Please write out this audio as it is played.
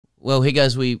Well, he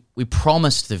goes, we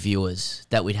promised the viewers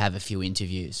that we'd have a few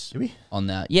interviews. Did we? On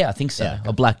the I think so.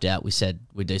 I blacked out. We said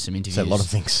we'd do some interviews. Said a lot of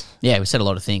things. Yeah, we said a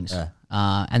lot of things. Yeah.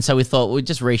 And so we thought we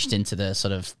just reached into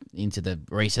the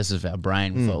recesses of our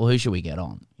brain. We thought, well, who should we get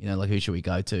on? You know, like who should we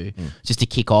go to just to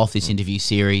kick off this interview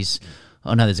series?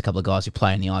 I know there's a couple of guys who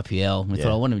play in the IPL. And we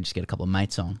thought, why don't we just get a couple of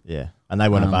mates on? Yeah, and they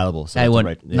weren't available. So they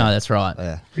weren't. No, that's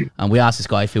right. Yeah. We asked this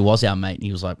guy if he was our mate, and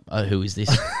he was like, "Oh, who is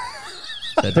this?"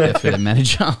 So to go through the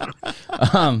manager.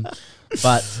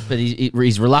 But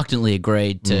he's reluctantly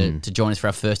agreed to join us for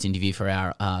our first interview for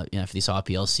our for this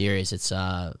IPL series. It's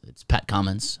Pat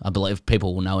Cummins. I believe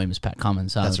people will know him as Pat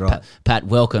Cummins. That's right. Pat,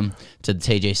 welcome to the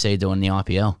TGC doing the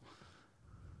IPL.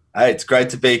 Hey, it's great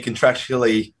to be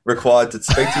contractually required to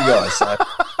speak to you guys. So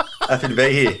happy to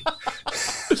be here.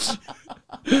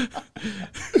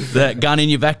 The gun in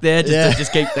your back there,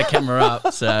 just keep the camera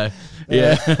up. So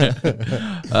yeah.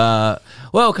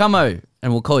 Well, Cummo,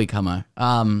 and we'll call you Cummo.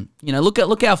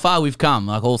 Look how far we've come.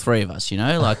 Like all three of us. You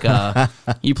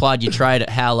played your trade at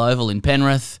Howell Oval in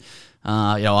Penrith.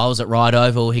 I was at Ryde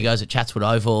Oval. He goes at Chatswood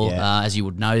Oval, as you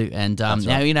would know. And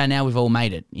now we've all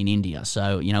made it in India.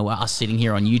 So us sitting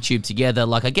here on YouTube together.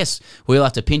 Like I guess we'll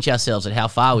have to pinch ourselves at how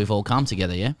far we've all come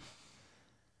together. Yeah.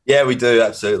 Yeah, we do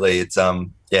absolutely. It's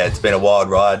it's been a wild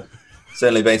ride.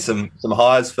 Certainly been some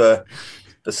highs for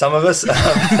some of us. How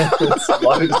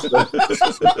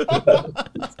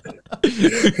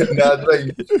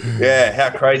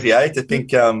crazy, eh? To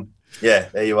think.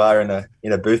 There you are in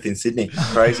a booth in Sydney.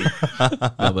 Crazy.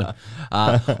 Well,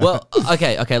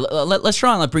 okay. Let's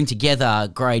try and bring together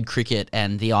grade cricket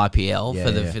and the IPL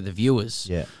for the viewers.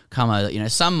 Yeah.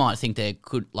 Some might think there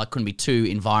couldn't be two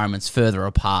environments further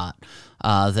apart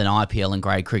than IPL and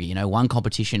grade cricket. One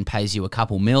competition pays you a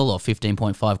couple mil or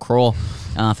 15.5 crore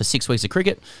for 6 weeks of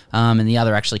cricket, and the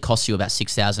other actually costs you about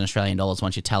 6,000 Australian dollars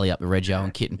once you tally up the rego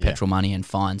and kit and petrol money and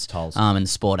fines. Tolls. And the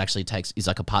sport actually is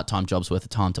like a part-time job's worth of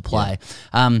time to play.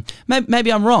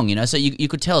 Maybe I'm wrong, so you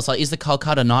could tell us, is the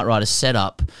Kolkata Knight Riders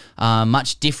setup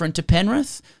much different to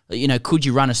Penrith? Could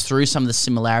you run us through some of the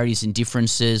similarities and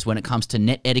differences when it comes to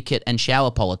net etiquette and shower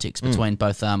politics between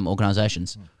both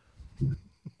organisations?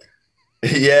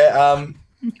 Yeah,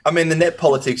 the net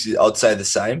politics is, I'd say, the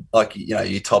same.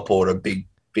 You top order big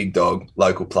dog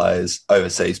local players,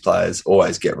 overseas players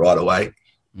always get right away.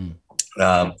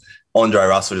 Andre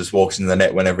Russell just walks into the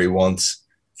net whenever he wants,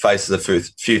 faces a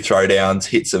few throwdowns,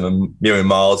 hits them a million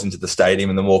miles into the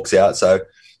stadium and then walks out. So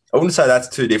I wouldn't say that's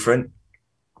too different.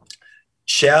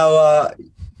 Shower,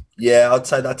 I'd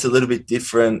say that's a little bit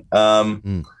different. I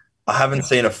haven't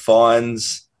seen a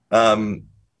fines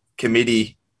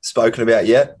committee spoken about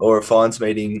yet or a fines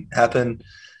meeting happen.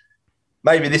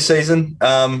 Maybe this season.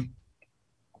 There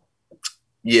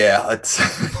are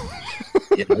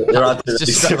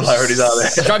similarities, are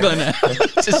there? Struggling there.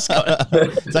 It's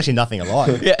actually nothing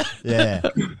alike. Yeah.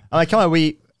 Come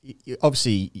on,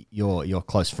 obviously your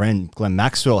close friend Glenn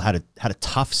Maxwell had a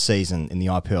tough season in the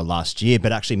IPL last year,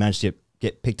 but actually managed to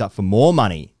get picked up for more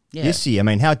money this year.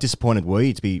 How disappointed were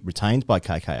you to be retained by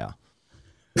KKR?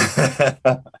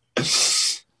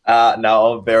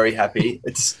 No, I'm very happy.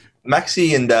 It's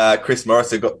Maxi and Chris Morris.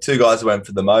 They've got two guys who went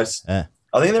for the most. Yeah.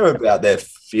 I think they were about their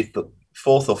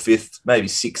fourth or fifth, maybe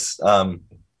sixth club,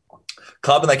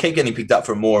 and they keep getting picked up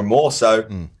for more and more. So,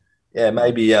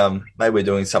 maybe we're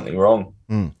doing something wrong.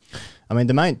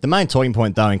 The main talking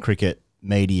point though in cricket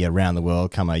media around the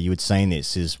world, you would seen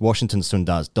this, is Washington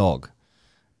Sundar's dog.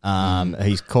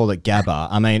 He's called it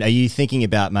GABBA. Are you thinking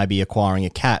about maybe acquiring a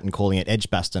cat and calling it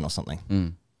Edgbaston or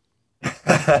something?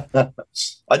 I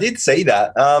did see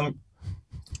that.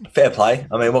 Fair play.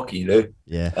 What can you do?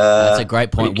 Yeah, that's a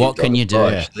great point. What can you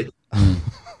do?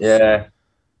 Yeah.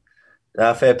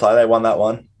 Fair play. They won that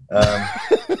one.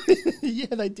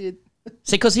 Yeah, they did.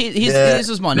 See, because this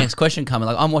was my next question coming.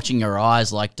 I'm watching your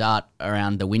eyes dart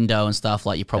around the window and stuff.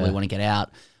 You probably want to get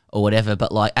out or whatever.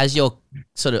 But as you're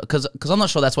sort of, because I'm not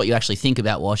sure that's what you actually think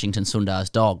about Washington Sundar's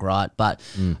dog, right? But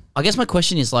I guess my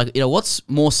question is what's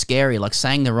more scary,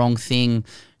 saying the wrong thing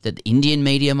that the Indian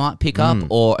media might pick up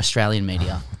or Australian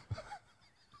media?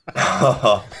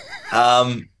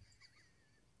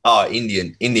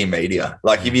 Indian media.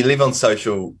 If you live on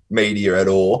social media at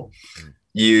all,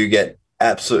 you get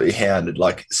absolutely hounded.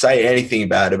 Say anything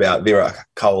bad about Virat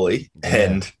Kohli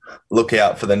and look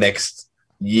out for the next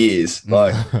years.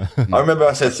 I remember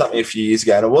I said something a few years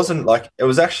ago and it wasn't it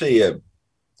was actually I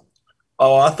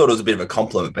thought it was a bit of a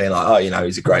compliment, being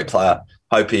he's a great player.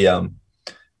 Hope he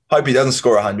doesn't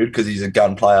score 100 because he's a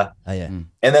gun player. Oh, yeah. And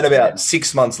then about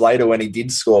 6 months later when he did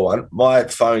score one, my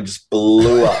phone just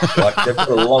blew up. They've got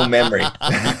a long memory.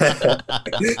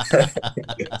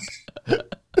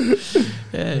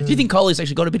 Yeah. Do you think Kohli's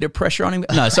actually got a bit of pressure on him?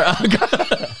 No, sorry.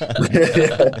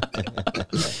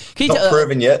 Not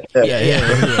proven yet.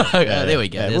 Yeah. There we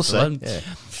go. Yeah, we'll see. Yeah.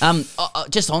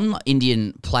 Just on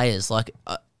Indian players, like,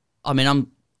 I mean, I'm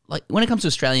like, when it comes to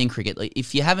Australian cricket, like,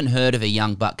 if you haven't heard of a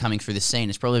young buck coming through the scene,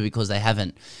 it's probably because they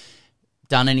haven't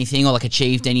done anything or like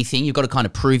achieved anything. You've got to kind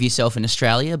of prove yourself in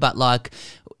Australia. But like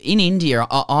in India,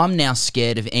 I'm now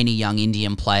scared of any young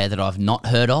Indian player that I've not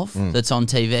heard of that's on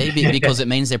TV because it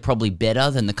means they're probably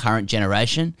better than the current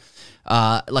generation.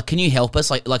 Like, can you help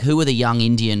us? Like who are the young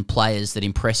Indian players that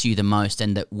impress you the most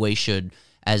and that we should,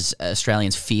 as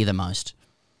Australians, fear the most?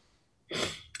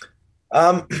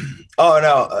 Oh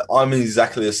no, I'm in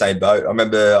exactly the same boat. I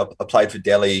remember I played for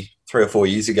Delhi 3 or 4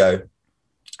 years ago.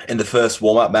 In the first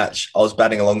warm-up match, I was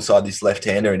batting alongside this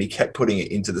left-hander and he kept putting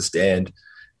it into the stand.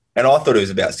 And I thought he was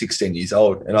about 16 years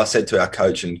old. And I said to our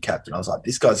coach and captain, I was like,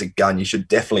 this guy's a gun. You should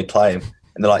definitely play him.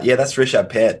 And they're like, yeah, that's Rishabh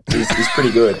Pant. He's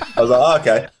pretty good. I was like, oh,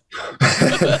 okay.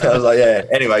 I was like, yeah.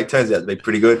 Anyway, turns out to be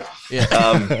pretty good. Yeah.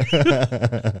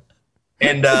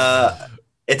 And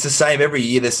it's the same. Every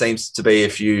year there seems to be a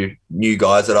few new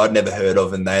guys that I'd never heard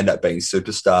of and they end up being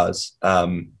superstars.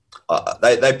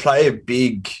 They play a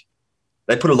big...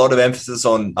 They put a lot of emphasis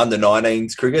on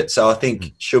under-19s cricket. So I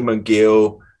think Shubman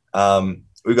Gill,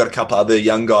 we've got a couple other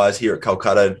young guys here at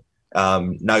Kolkata,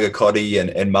 Nagakoti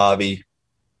and Marvi,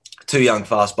 2 young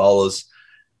fast bowlers.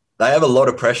 They have a lot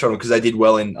of pressure on them because they did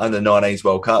well in under-19s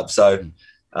World Cup. So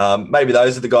maybe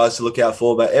those are the guys to look out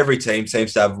for. But every team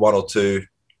seems to have 1 or 2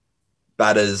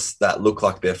 batters that look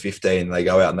like they're 15. They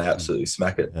go out and they absolutely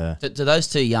smack it. Yeah. Do those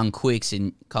 2 young quicks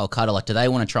in Kolkata, like, do they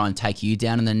want to try and take you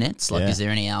down in the nets? Like, is there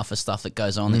any alpha stuff that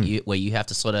goes on that where you have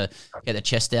to sort of get the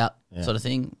chest out sort of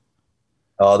thing?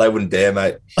 Oh, they wouldn't dare,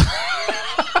 mate.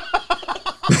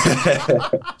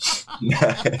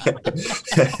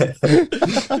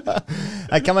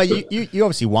 Hey, come on, you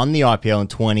obviously won the IPL in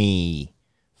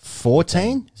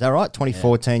 2014. Is that right?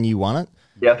 2014, you won it.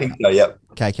 Yeah, I think so. Yep.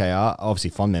 KKR,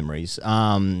 obviously fond memories.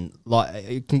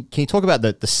 Like, can you talk about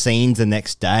the scenes the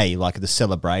next day, like the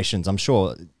celebrations? I'm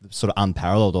sure sort of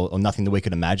unparalleled or nothing that we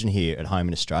could imagine here at home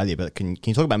in Australia. But can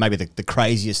you talk about maybe the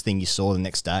craziest thing you saw the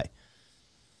next day?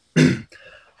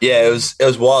 Yeah, it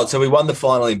was wild. So we won the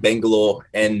final in Bangalore,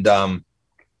 and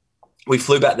we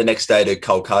flew back the next day to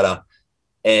Kolkata,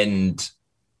 and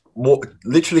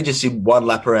literally just did 1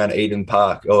 lap around Eden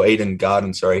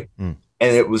Garden,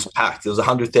 and it was packed. There was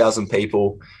 100,000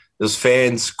 people. There was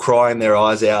fans crying their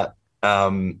eyes out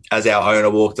as our owner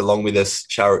walked along with us,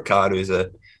 Shah Rukh Khan, who's a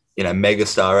mega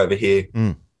star over here.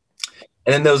 And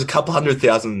then there was a couple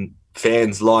 100,000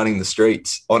 fans lining the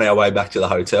streets on our way back to the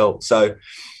hotel. So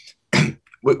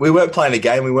we weren't playing a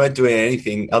game. We weren't doing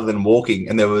anything other than walking,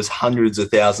 and there was hundreds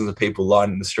of thousands of people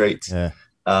lining the streets. Yeah.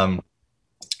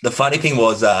 The funny thing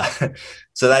was,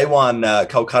 so they won,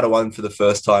 Kolkata won for the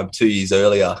first time 2 years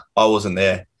earlier. I wasn't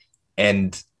there.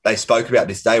 And they spoke about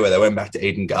this day where they went back to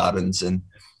Eden Gardens and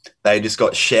they just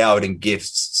got showered in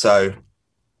gifts. So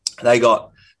they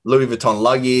got Louis Vuitton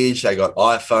luggage, they got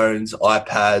iPhones,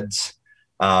 iPads,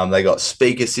 they got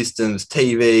speaker systems,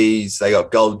 TVs, they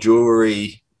got gold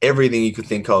jewelry, everything you could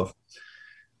think of.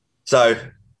 So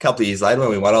couple of years later when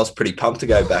we won, I was pretty pumped to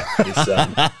go back to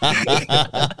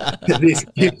this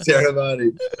gift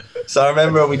ceremony. So I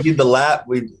remember we did the lap,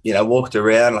 we walked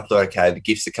around. I thought, okay, the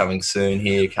gifts are coming soon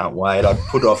here, can't wait. I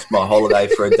put off my holiday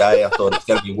for a day. I thought it's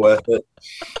going to be worth it.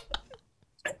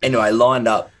 Anyway, lined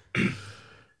up.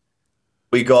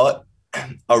 We got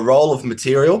a roll of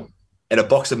material and a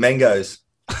box of mangoes.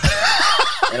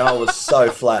 And I was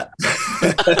so flat.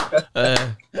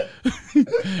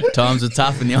 Times were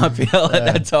tough in the IPL at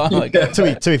that time. Like,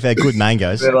 to be fair, good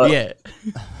mangoes. Yeah.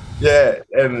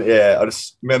 And I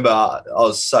just remember I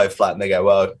was so flat, and they go,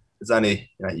 "Well, it's only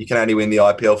you can only win the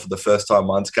IPL for the first time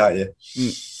once, can't you?"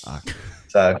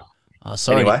 So,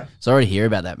 sorry, anyway. Sorry to hear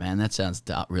about that, man. That sounds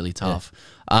really tough.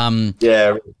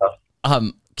 Really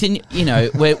tough. Can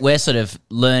we're sort of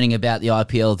learning about the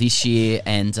IPL this year,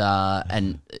 and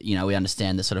we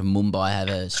understand that sort of Mumbai have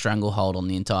a stranglehold on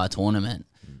the entire tournament.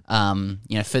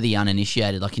 For the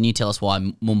uninitiated, like, can you tell us why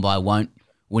Mumbai won't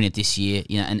win it this year?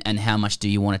 And how much do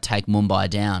you want to take Mumbai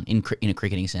down in a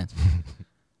cricketing sense?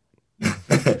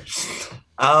 They're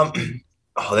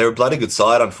a bloody good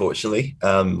side, unfortunately.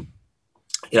 I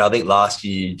think last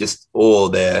year just all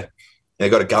they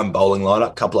got a gun bowling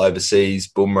lineup, couple overseas,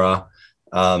 Bumrah.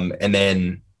 And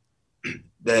then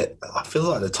I feel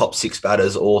like the top 6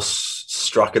 batters all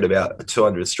struck at about a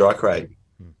 200 strike rate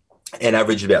and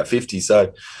averaged about 50.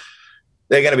 So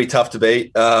they're going to be tough to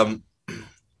beat. They've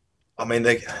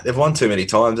won too many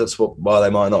times. That's why they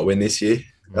might not win this year,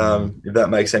 if that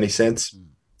makes any sense.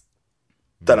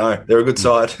 don't know. They're a good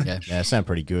side. Yeah, sound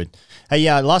pretty good. Hey,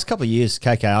 yeah, last couple of years,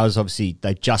 KKR's obviously,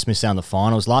 they just missed out on the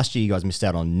finals. Last year, you guys missed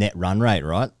out on net run rate,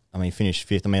 right? I mean, finished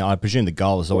 5th. I mean, I presume the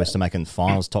goal is always to make it in the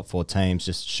finals, top 4 teams,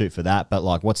 just shoot for that. But,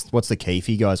 like, what's the key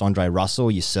for you guys? Andre Russell,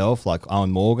 yourself, like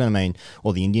Owen Morgan, I mean,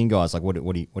 all the Indian guys, like, what do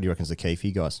you reckon is the key for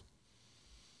you guys?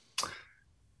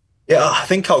 Yeah, I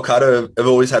think Kolkata have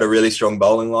always had a really strong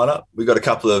bowling lineup. We've got a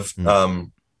couple of,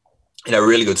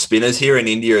 really good spinners here in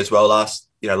India as well. Last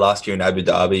year in Abu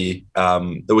Dhabi,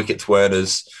 the wickets weren't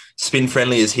as spin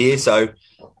friendly as here. So,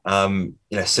 Sunil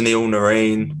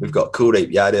Nareen, we've got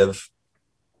Kuldeep Yadav,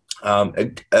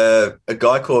 a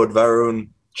guy called Varun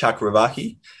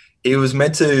Chakravarti. He was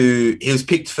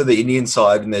picked for the Indian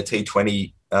side in their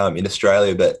T20 in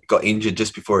Australia, but got injured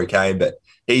just before he came. But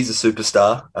he's a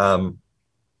superstar.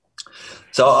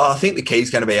 So I think the key is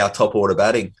going to be our top order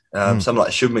batting. Someone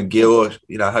like Shubman Gill,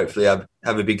 hopefully have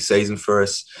a big season for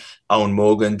us. Owen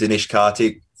Morgan, Dinesh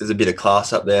Karthik, there's a bit of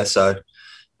class up there. So,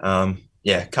 a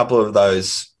couple of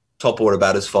those top order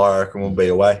batters fire, I reckon, will be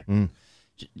away.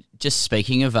 Just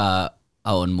speaking of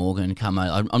Owen Morgan,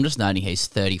 I'm just noting he's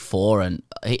 34, and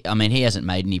he hasn't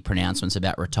made any pronouncements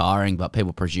about retiring, but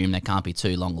people presume there can't be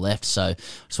too long left. So I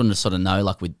just wanted to sort of know,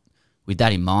 like, with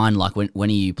that in mind, like when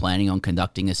are you planning on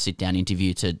conducting a sit-down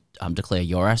interview to declare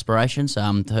your aspirations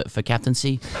for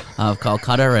captaincy of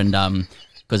Kolkata? And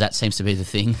because that seems to be the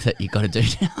thing that you've got to do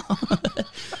now.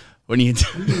 When you do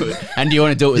it. And do you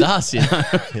want to do it with us? You know?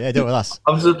 Yeah, do it with us.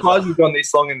 I'm surprised you've gone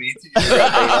this long in the interview.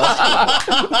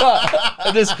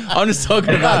 I'm just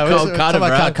talking about Kolkata, bro.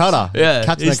 Kolkata. Yeah,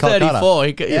 Captain he's 34.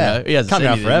 He hasn't come seen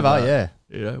out forever.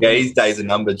 Yeah, his days are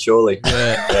numbered, surely.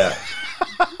 Yeah.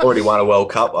 Already won a World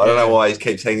Cup. I don't know why he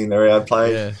keeps hanging around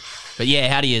playing. Yeah. But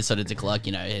yeah, how do you sort of declare,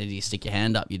 do you stick your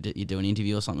hand up? You do an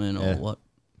interview or something or what?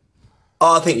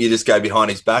 Oh, I think you just go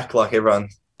behind his back like everyone.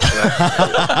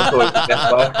 That's always the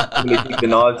best way. Really kick the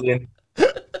knives in,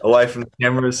 away from the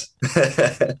cameras.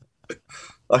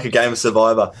 Like a game of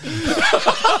Survivor.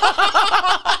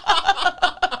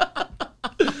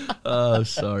 Oh,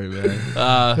 sorry,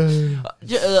 man.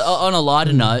 On a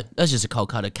lighter note, that's just a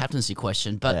Kolkata captaincy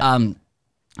question, but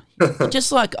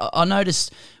just like I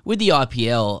noticed with the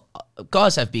IPL,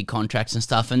 guys have big contracts and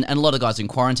stuff, and a lot of guys in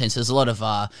quarantine. So there's a lot of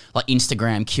like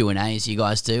Instagram Q&As you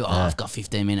guys do. Oh, I've got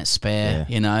 15 minutes spare.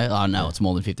 I know it's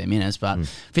more than 15 minutes, but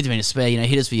 15 minutes spare.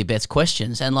 Hit us for your best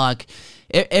questions, and like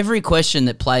every question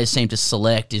that players seem to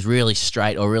select is really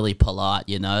straight or really polite.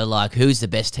 Like who's the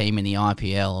best team in the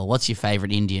IPL, or what's your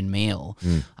favorite Indian meal?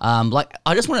 Like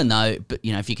I just want to know, but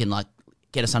if you can like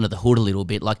get us under the hood a little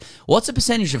bit, like what's the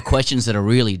percentage of questions that are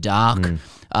really dark?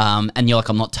 And you're like,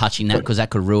 I'm not touching that because that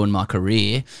could ruin my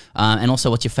career. And also,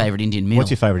 what's your favourite Indian meal? What's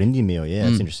your favourite Indian meal? Yeah,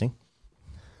 that's interesting.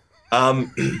 I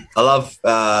love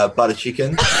butter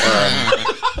chicken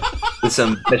with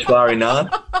some Peshwari naan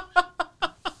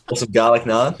or some garlic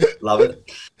naan. Love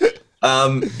it.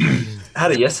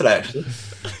 Had it yesterday, actually.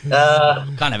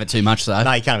 Can't have it too much, though.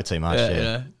 No, you can't have it too much.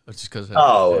 Yeah. Just because.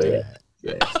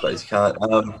 Yeah, I suppose you can't.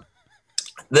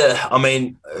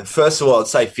 First of all, I'd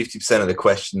say 50% of the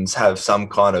questions have some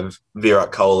kind of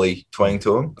Virat Kohli twang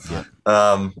to them. Yeah.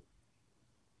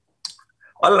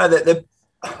 I don't know, they're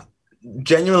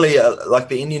genuinely like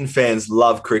the Indian fans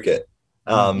love cricket.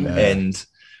 And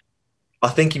I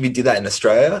think if you did that in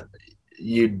Australia,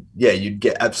 you'd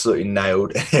get absolutely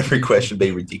nailed. Every question would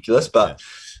be ridiculous. But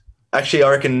actually, I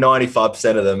reckon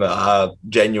 95% of them are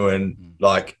genuine,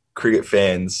 like cricket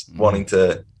fans wanting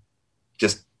to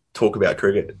just talk about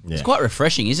cricket. It's quite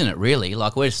refreshing, isn't it, really?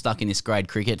 Like we're stuck in this grade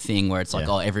cricket thing where it's like,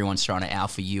 everyone's trying to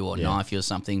alpha you or knife you or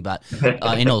something. But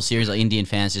in all seriousness, like, Indian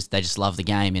fans they just love the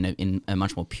game in a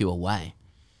much more pure way.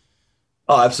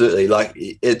 Oh, absolutely. Like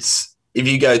it's, if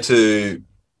you go to,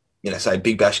 say a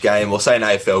Big Bash game or say an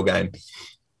AFL game,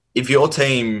 if the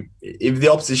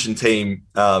opposition team,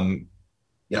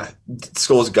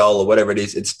 scores a goal or whatever it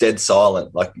is, it's dead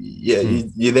silent. Like,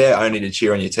 you're there only to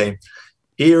cheer on your team.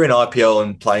 Here in IPL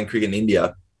and playing cricket in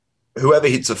India, whoever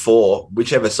hits a 4,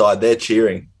 whichever side, they're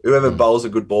cheering. Whoever bowls a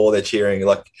good ball, they're cheering.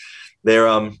 Like they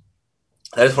just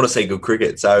want to see good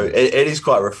cricket. So it is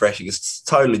quite refreshing. It's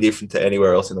totally different to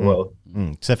anywhere else in the world.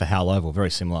 Except for Hal Oval, very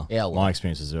similar. Yeah, my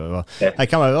experiences as well. Yeah. Hey,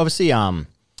 come on. Obviously,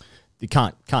 you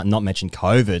can't not mention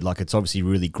COVID. Like it's obviously a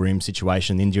really grim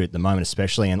situation in India at the moment,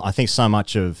 especially. And I think so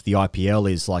much of the IPL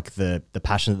is like the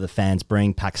passion that the fans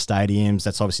bring, packed stadiums.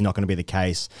 That's obviously not going to be the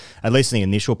case, at least in the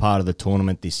initial part of the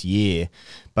tournament this year.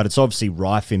 But it's obviously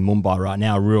rife in Mumbai right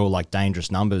now, real like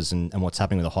dangerous numbers and what's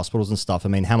happening with the hospitals and stuff. I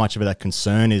mean, how much of that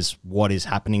concern is what is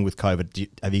happening with COVID?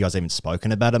 Have you guys even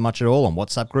spoken about it much at all on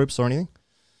WhatsApp groups or anything?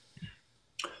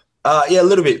 Yeah, a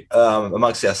little bit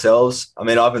amongst ourselves. I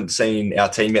mean, I haven't seen our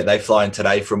team yet. They fly in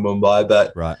today from Mumbai,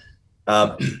 but right.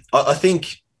 I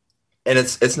think, and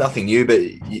it's nothing new, but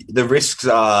the risks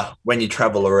are when you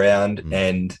travel around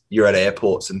and you're at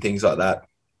airports and things like that.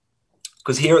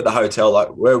 Because here at the hotel, like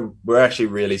we're actually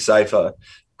really safe. I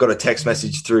got a text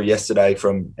message through yesterday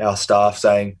from our staff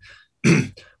saying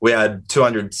we had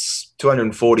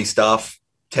 240 staff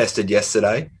tested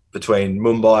yesterday between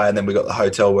Mumbai, and then we got the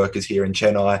hotel workers here in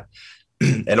Chennai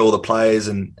and all the players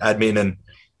and admin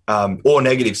and all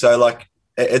negative. So like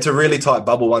it's a really tight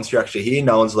bubble once you're actually here.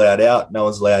 No one's allowed out, no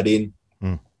one's allowed in.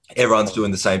 Everyone's doing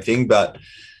the same thing. But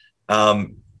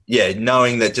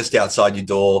knowing that just outside your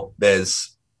door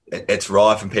it's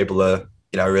rife and people are,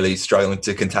 really struggling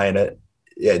to contain it.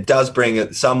 Yeah, it does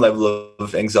bring some level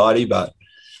of anxiety, but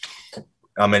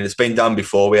I mean, it's been done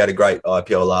before. We had a great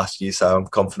IPL last year, so I'm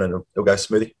confident it'll go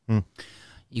smoothly.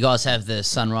 You guys have the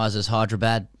Sunrisers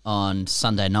Hyderabad on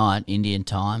Sunday night, Indian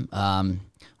time. I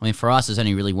mean, for us, there's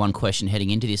only really one question heading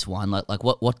into this one. Like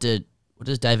what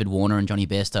does David Warner and Johnny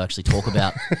Bairstow actually talk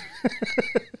about?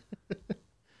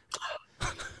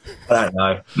 I don't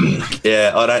know.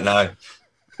 Yeah, I don't know.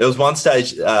 There was one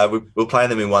stage, we were playing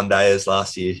them in one day as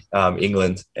last year,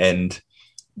 England, and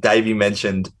Davey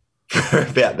mentioned for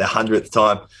about the 100th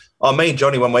time, me and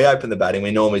Johnny, when we open the batting, we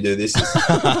normally do this. And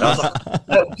I was like,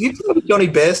 do you play with Johnny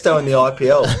Bairstow in the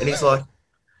IPL? And he's like,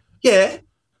 yeah,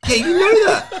 you know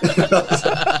that.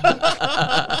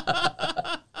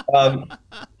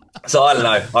 So I don't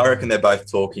know. I reckon they're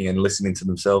both talking and listening to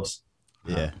themselves.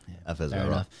 Yeah, that feels about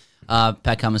right.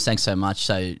 Pat Cummins, thanks so much.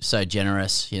 So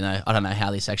generous. I don't know how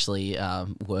this actually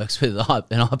works with an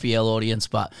IPL audience,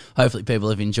 but hopefully people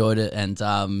have enjoyed it. And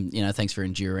thanks for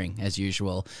enduring as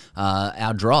usual.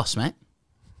 Our dross, mate.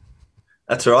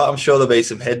 That's all right. I'm sure there'll be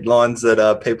some headlines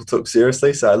that people took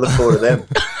seriously. So I look forward to them.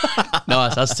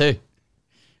 Nice, us too.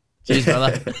 Cheers,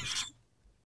 brother.